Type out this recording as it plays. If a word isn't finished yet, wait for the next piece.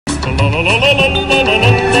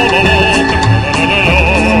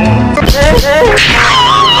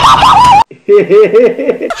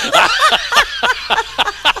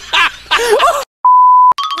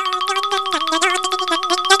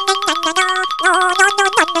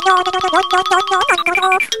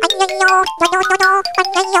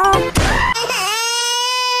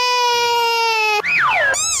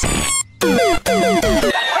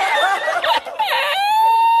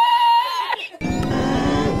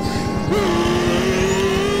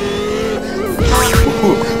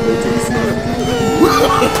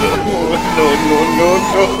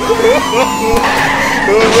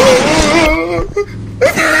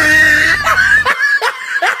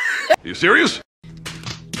You serious?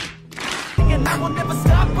 And I will never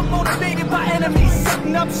stop. I'm motivated by enemies,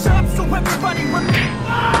 setting up shop so everybody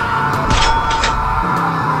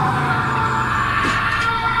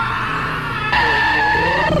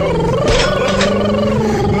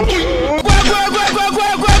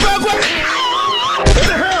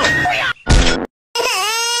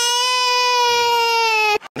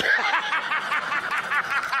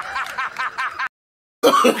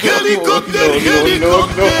Helicopter,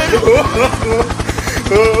 helicopter.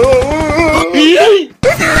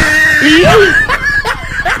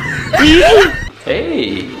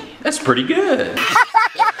 Hey, that's pretty good.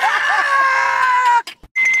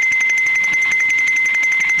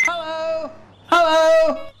 Hello!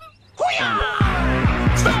 Hello!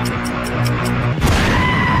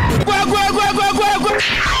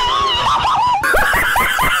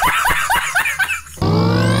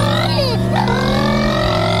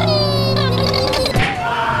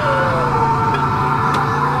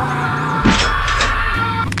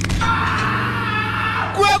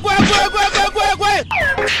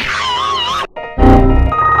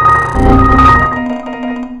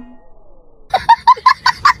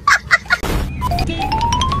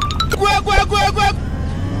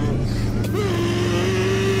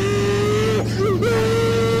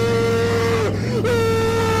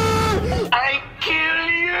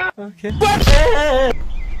 Okay.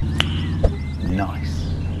 Nice.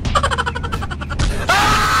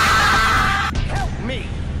 Help me!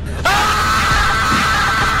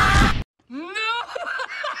 No!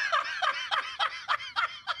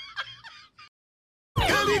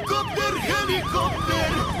 Helicopter, helicopter.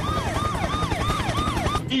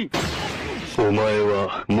 お前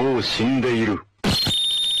はもう死んでいる。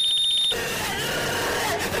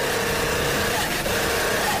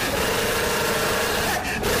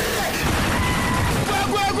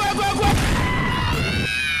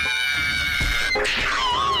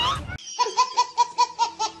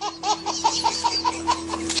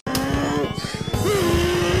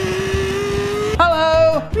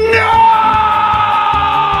Hello!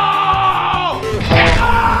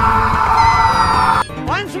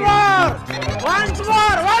 Once more! Once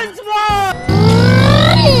more! Once more!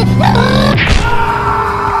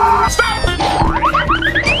 Stop!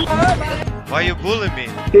 Why you bullying me?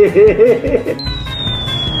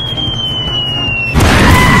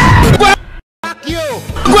 Fuck you!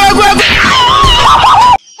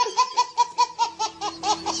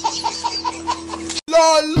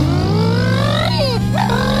 LOL!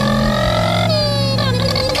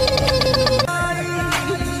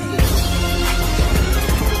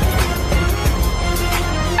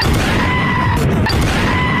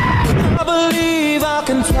 I believe I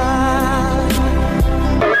can fly.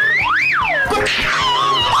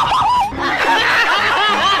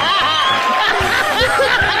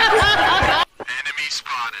 Enemy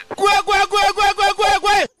spotted.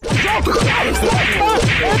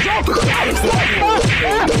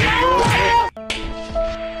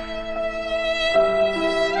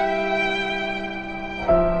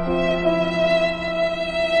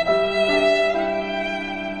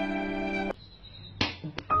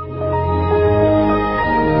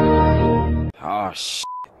 Oh, shit.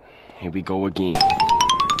 Here we go again.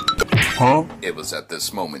 Huh? It was at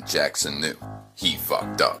this moment Jackson knew he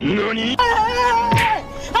fucked up. NANI?!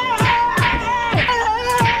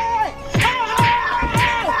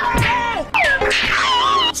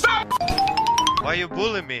 Stop! Why you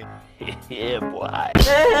bullying me? Yeah, boy.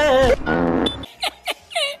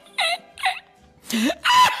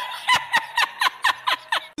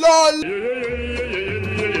 LOL!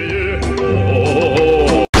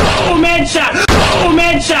 Boom headshot! Boom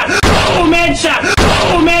headshot! Boom headshot!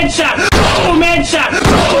 Boom headshot! Boom headshot!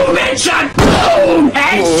 Boom headshot! Boom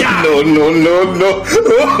headshot!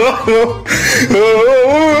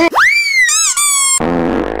 No.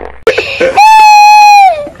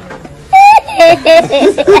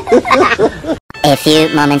 A few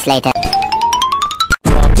moments later.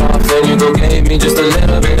 Then you go gave me just a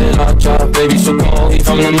little bit of baby, so cold. He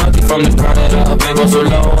from the north, he from the ground it up. Ain't go so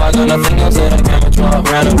low, I got nothing else that I can't drop.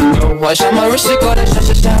 Random, no, I shot my wrist, it go that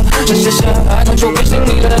sha-sha-sha, sha-sha-sha. I got your bitch, sing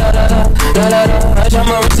me la-da-da-da, la-da-da. I shot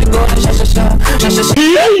my wrist, it go that sha-sha-sha, sha-sha-sha.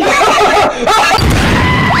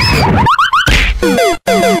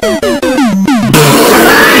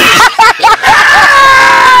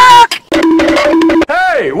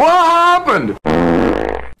 Hey, what happened?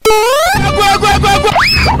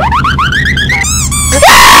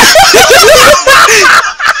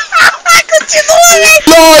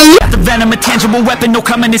 The venom, a tangible weapon, no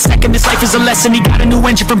coming in second. This life is a lesson. He got a new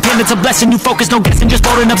engine from pain, it's a blessing. New focus, no guessing, just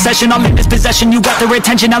bold and obsession. All in his possession, you got their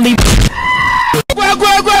attention. I leave.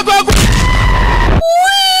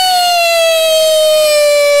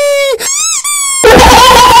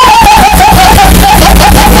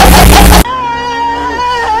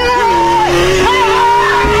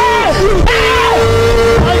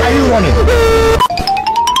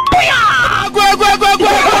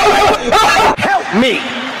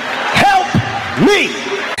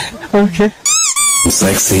 Okay. I'm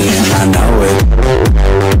sexy and I know it.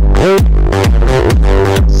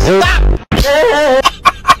 Stop!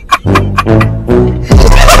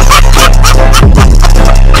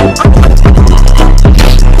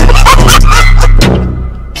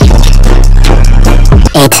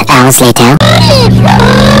 Eight hours later.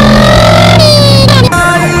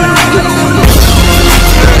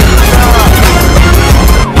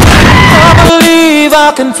 I believe I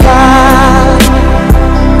can fly.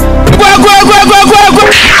 Believe I can fly.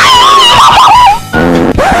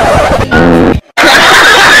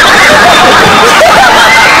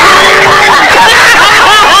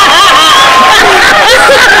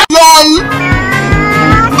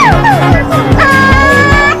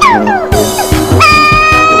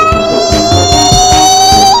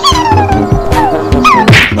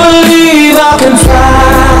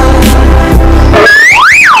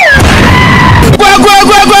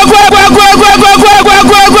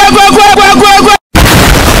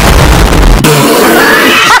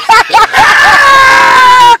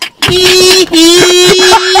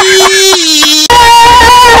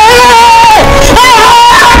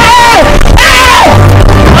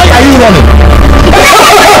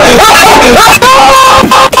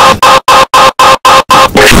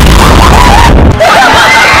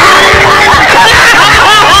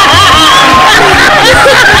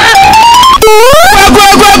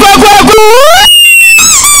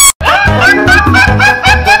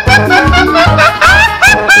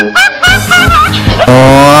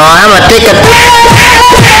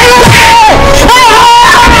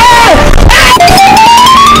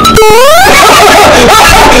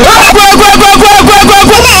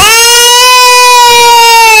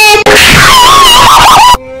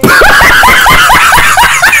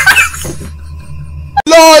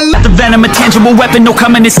 The venom, a tangible weapon, no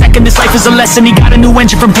coming in second. This life is a lesson. He got a new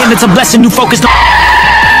engine from pain, it's a blessing. New focus, no. I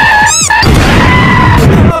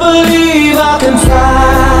believe I can fly.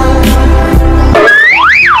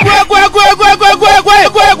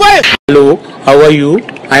 Hello, how are you?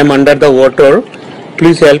 I am under the water.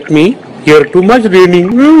 Please help me. Here too much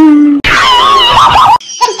raining.